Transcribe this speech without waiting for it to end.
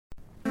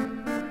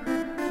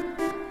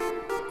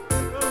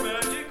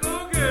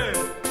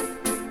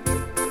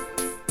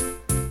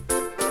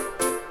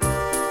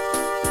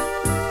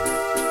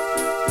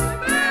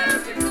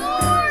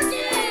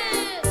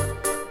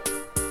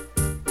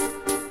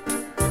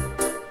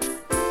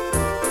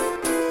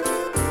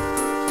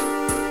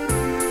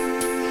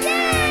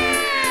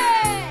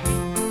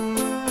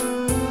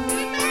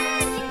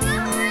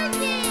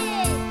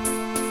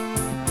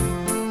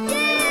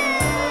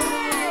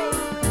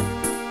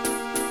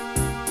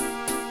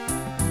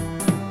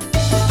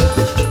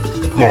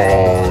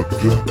God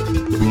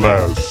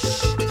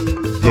bless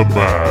the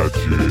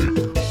magic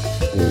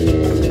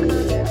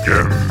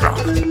organ.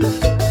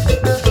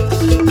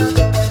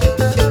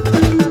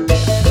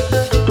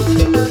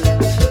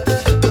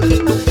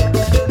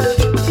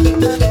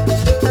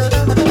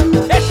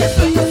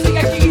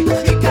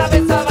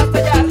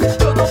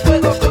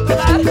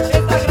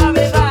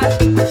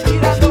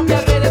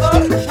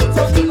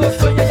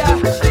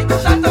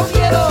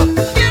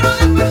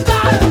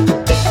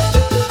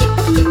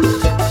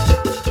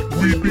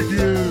 We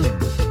begin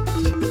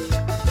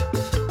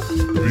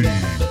the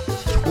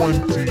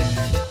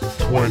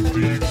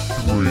 2023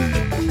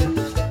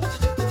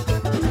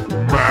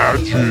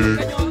 Magic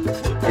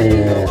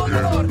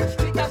Organ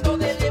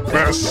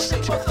Best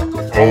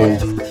of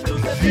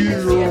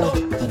Year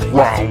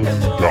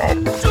Roundup.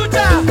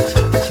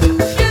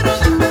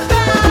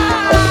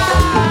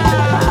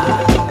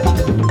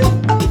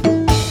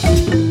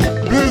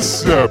 This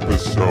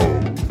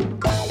episode,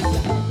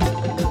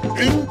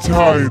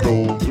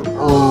 entitled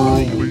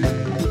Early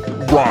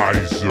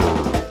Risers,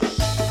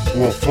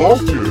 will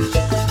focus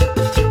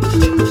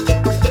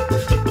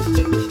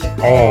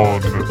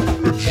on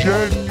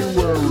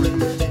January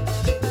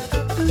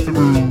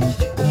through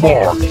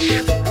March.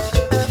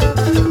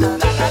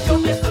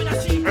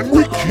 And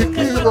we kick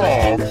it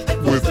off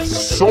with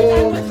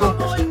Son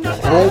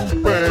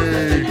Rompe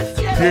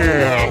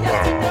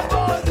Tierra,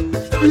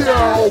 the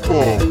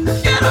album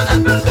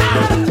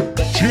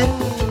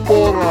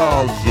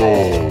Chimborazo,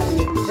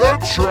 the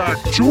track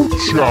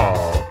Chucha,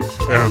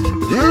 and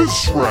this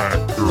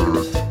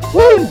record,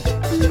 woo!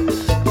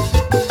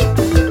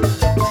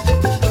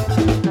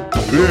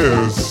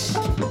 This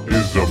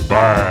is a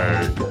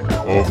bag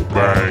of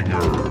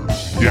bangers.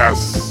 Yes.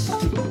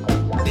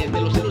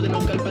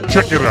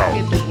 Check it out.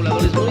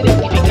 Voladores no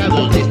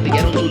identificados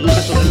destellaron sus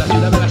luces sobre la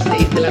ciudad a las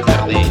 6 de la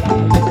tarde.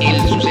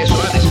 El suceso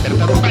ha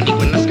despertado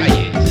pánico en las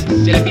calles.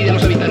 Se le pide a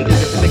los habitantes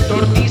de este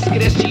sector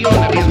discreción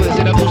a riesgo de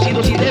ser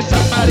abducidos y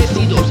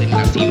desaparecidos en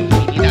las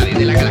infinidades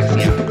de la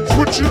galaxia.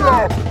 Switch it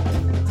up.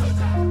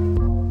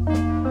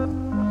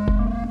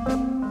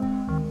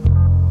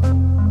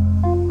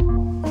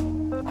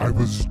 I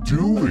was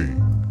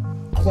doing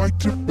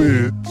quite a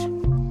bit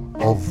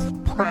of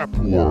prep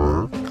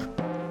work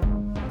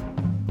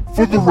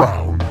for the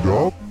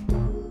roundup,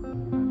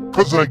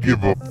 'cause I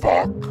give a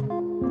fuck.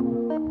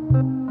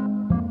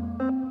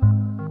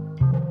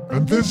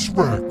 And this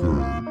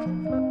record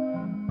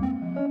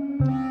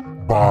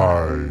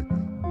by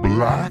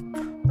Black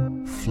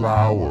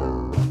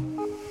Flower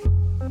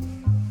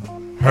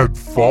had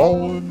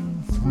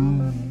fallen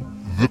through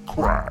the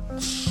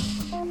cracks.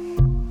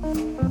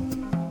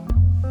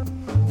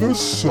 The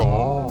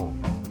song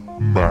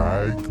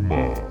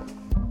Magma,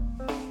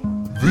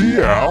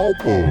 the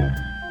album,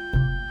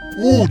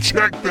 ooh,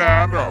 check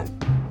that out,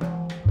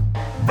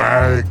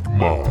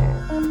 Magma.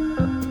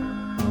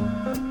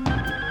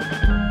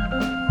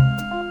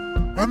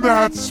 And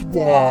that's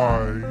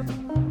why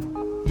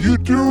you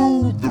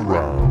do the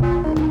roundup.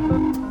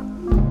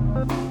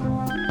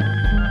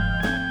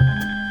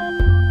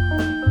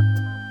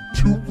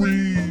 To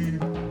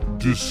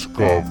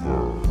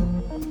rediscover.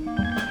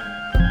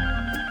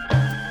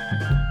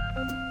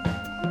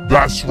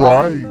 That's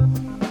right.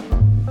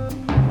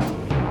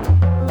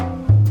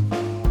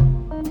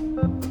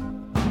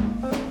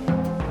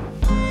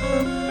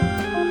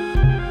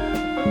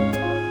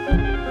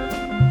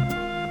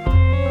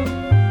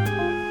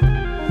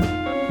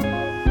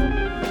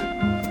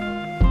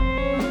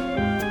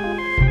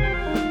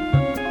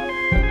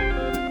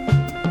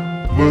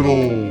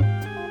 Little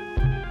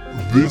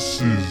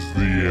 "This is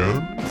the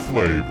end"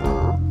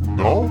 flavor,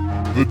 no?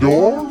 The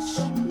Doors?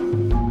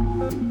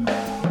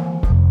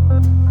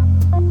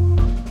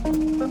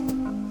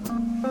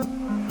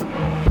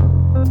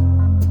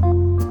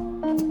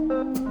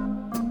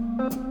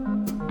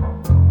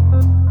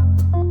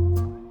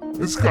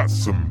 It's got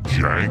some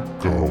jank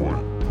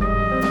going.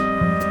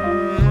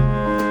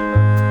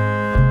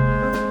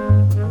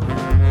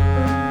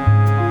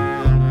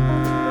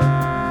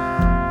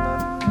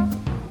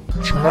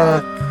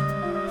 Track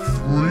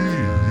 3.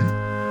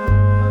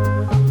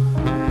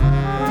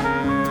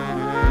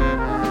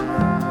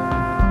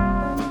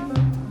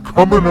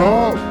 Coming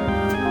up.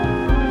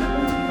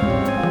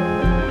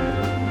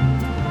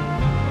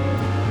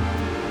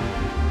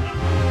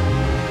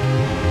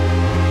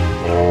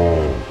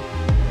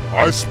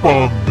 I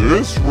spun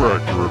this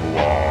record a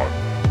lot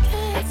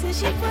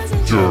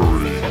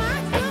during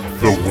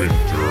the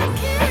winter.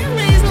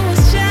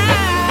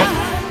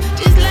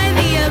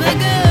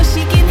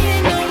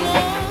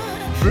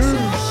 This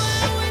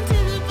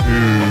is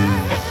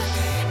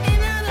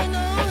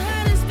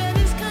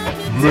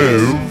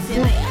Live,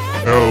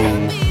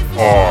 L-I-V,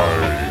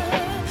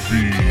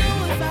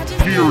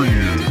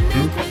 period,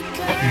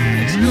 E.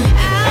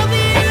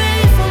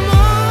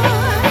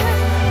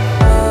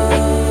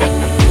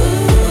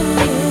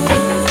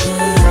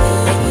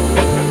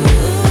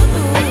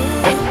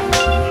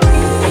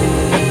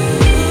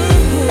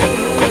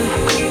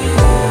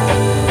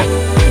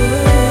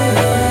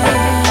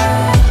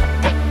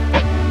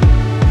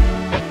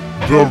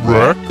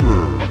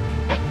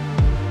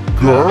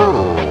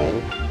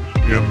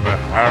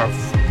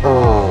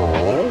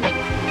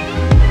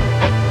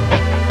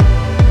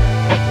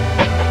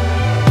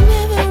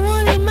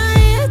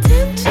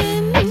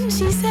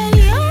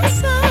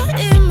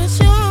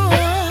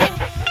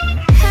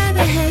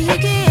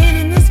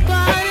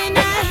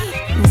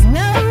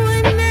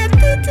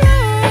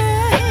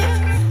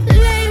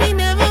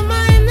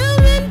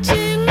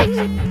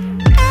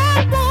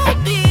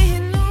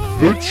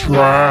 The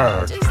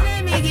track. Just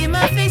let me get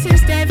my face and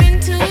step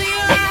into your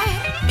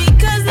eye.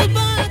 Because the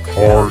bar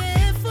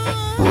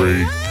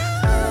Heartbreak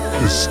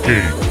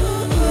Escape.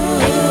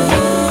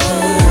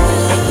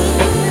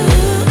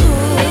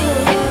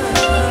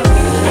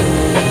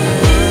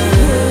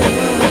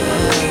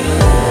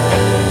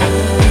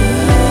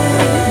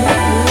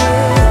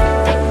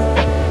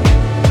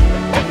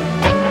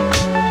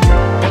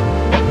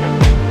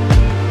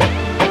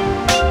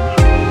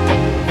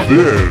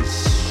 This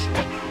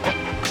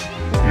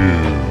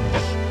is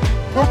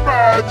the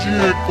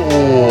Magic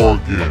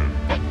Organ,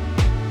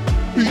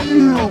 the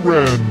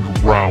year-end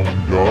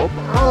roundup,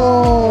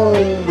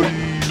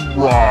 early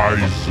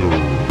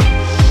risers.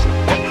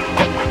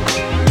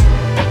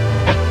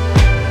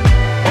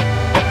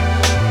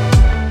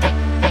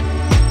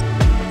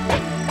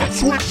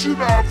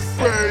 Switching up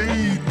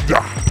fade.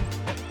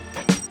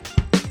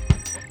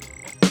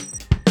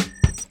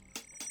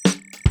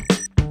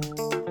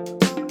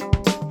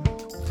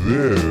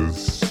 This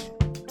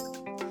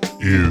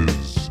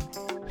is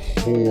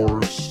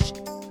Horse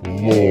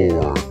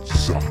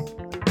Lords,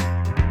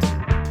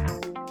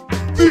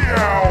 the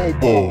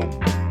album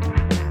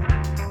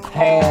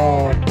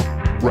Comradely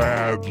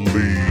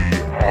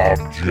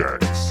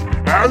Objects.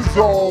 As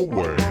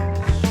always,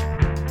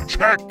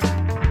 check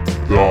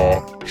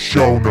the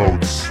show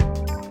notes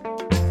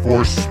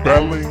for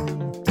spelling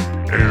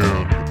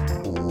and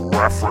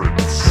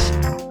reference.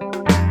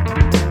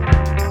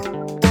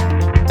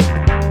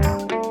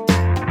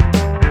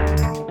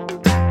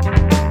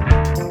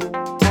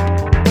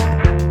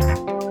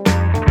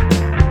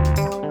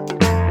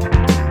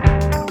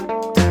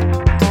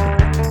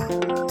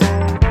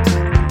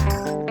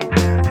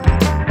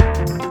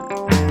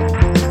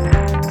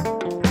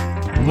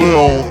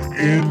 Little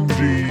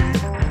indie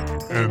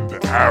and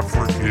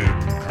African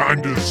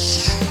kind of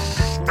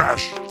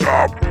smashed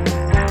up.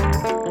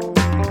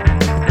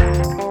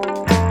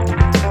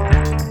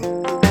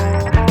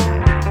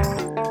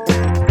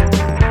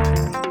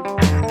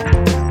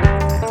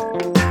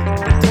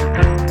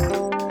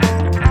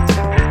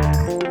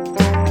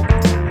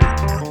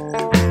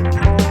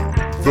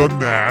 The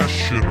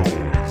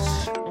Nationals,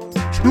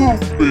 two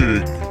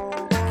big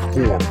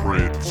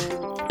corporate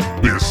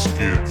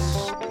biscuits,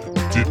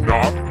 did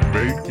not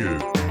make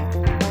it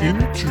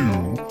into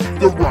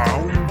the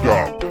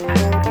roundup.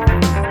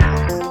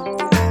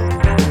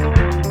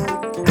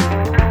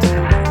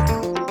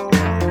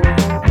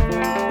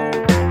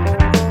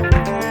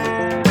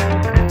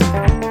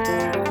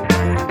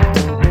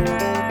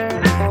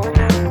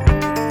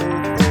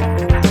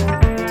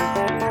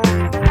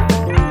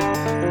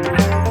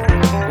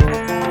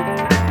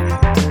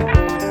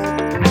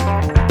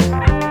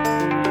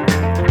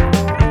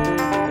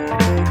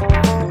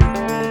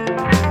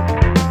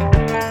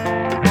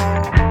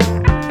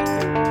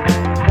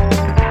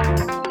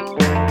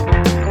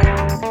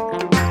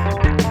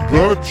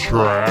 The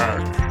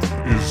track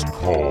is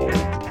called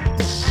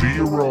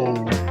 0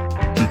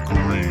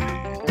 Degree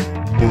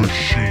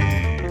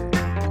Machine.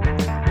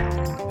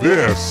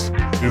 This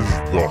is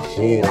the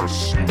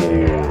Horse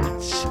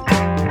Lords.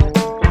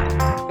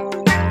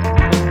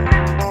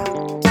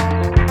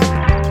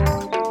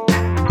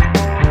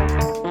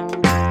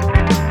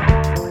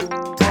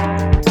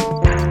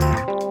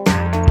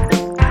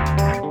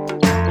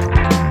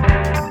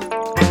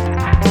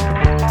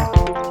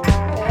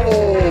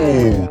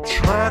 Oh,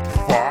 track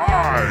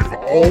 5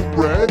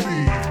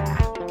 already.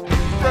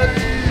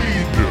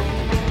 Fade.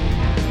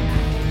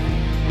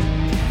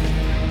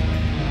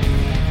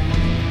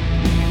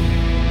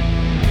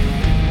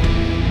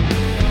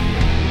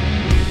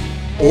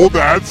 Oh,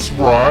 that's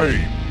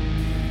right.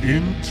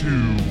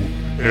 Into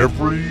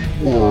every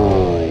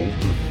world,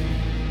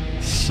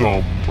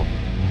 some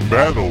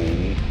metal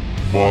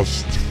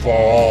must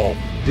fall.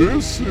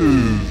 This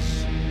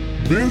is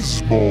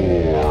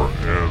Mizmor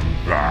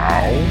and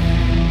Thou.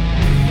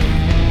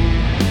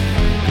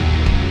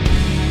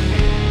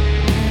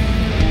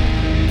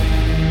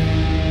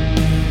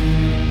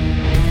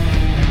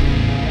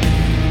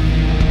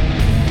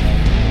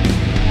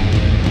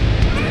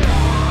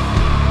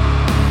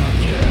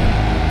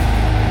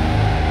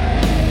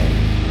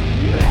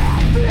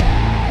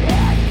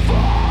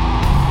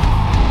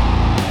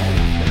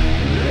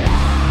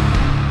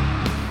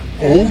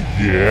 Oh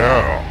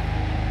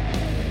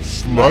yeah,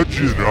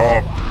 sludge it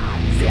up.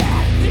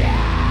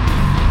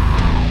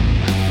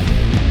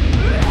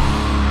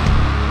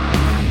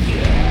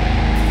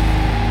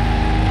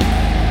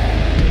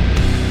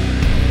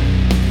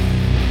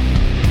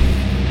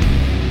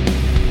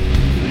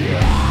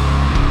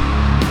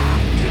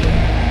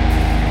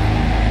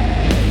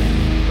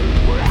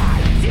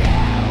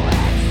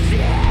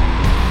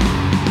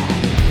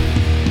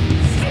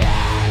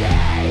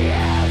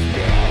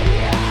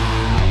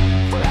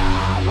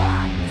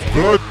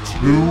 The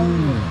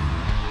Tune,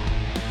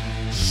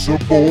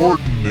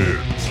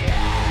 Subordinate,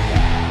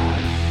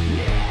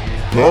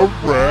 the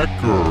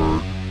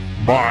Record,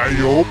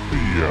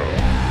 Myopia,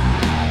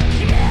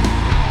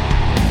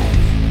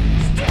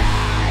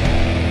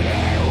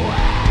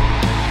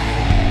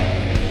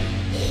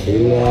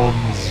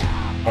 Horns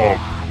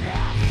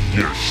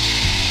You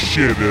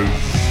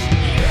shitters.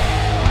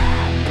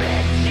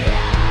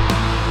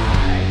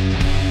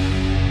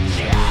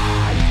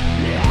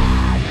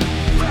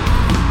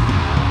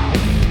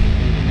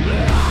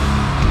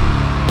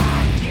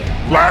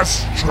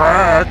 Last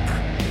track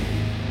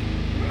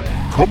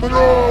coming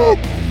up.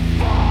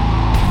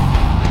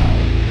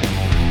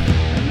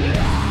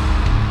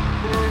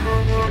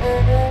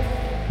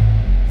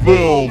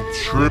 Little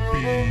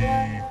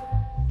trippy,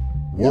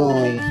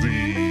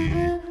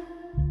 worldy,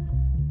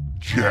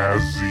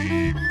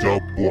 jazzy,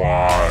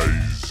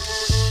 dubwise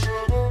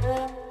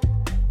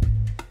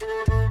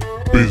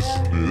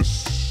business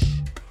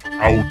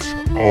out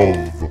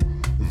of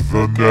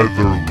the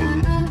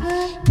Netherlands.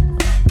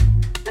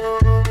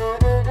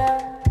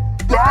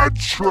 That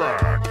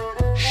track,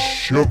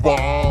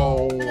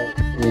 Cheval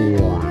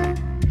Orange.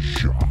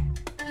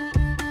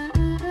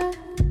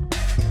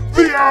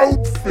 The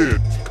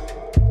outfit,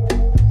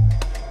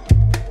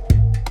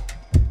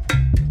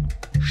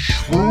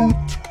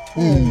 Shroot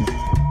Hoop.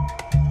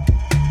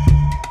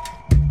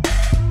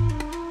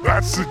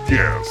 That's a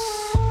guess.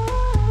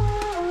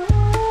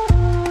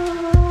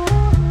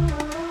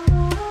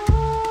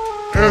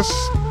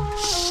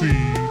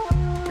 SCHROOT.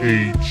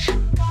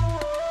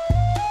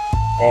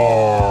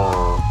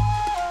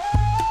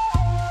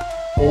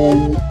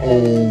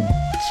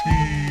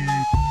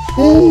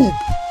 Hoop.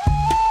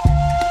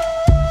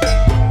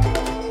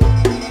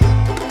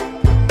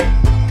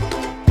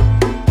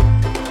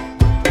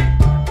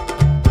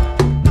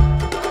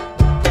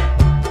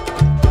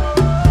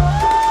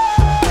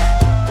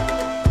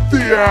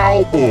 The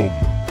album,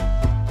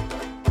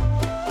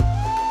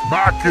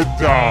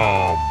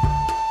 Macadam.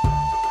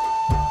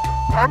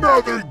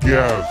 Another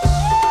guess.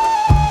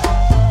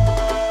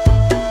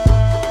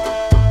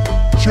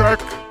 Check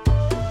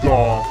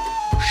the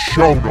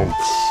show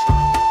notes.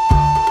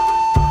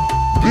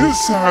 This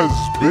has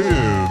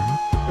been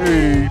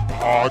a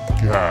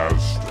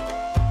podcast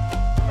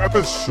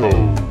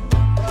episode.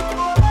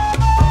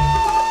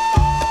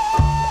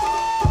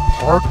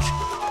 Part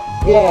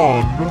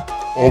 1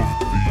 of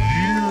the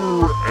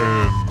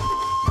year-end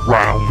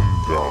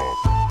roundup.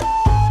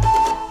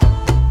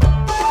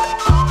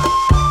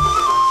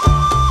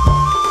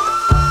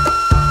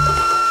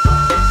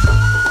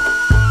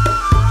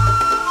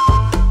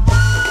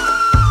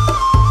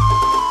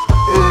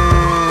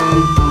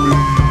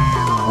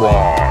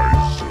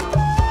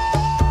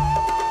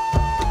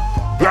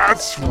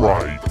 That's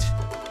right,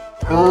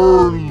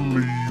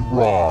 early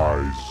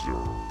risers.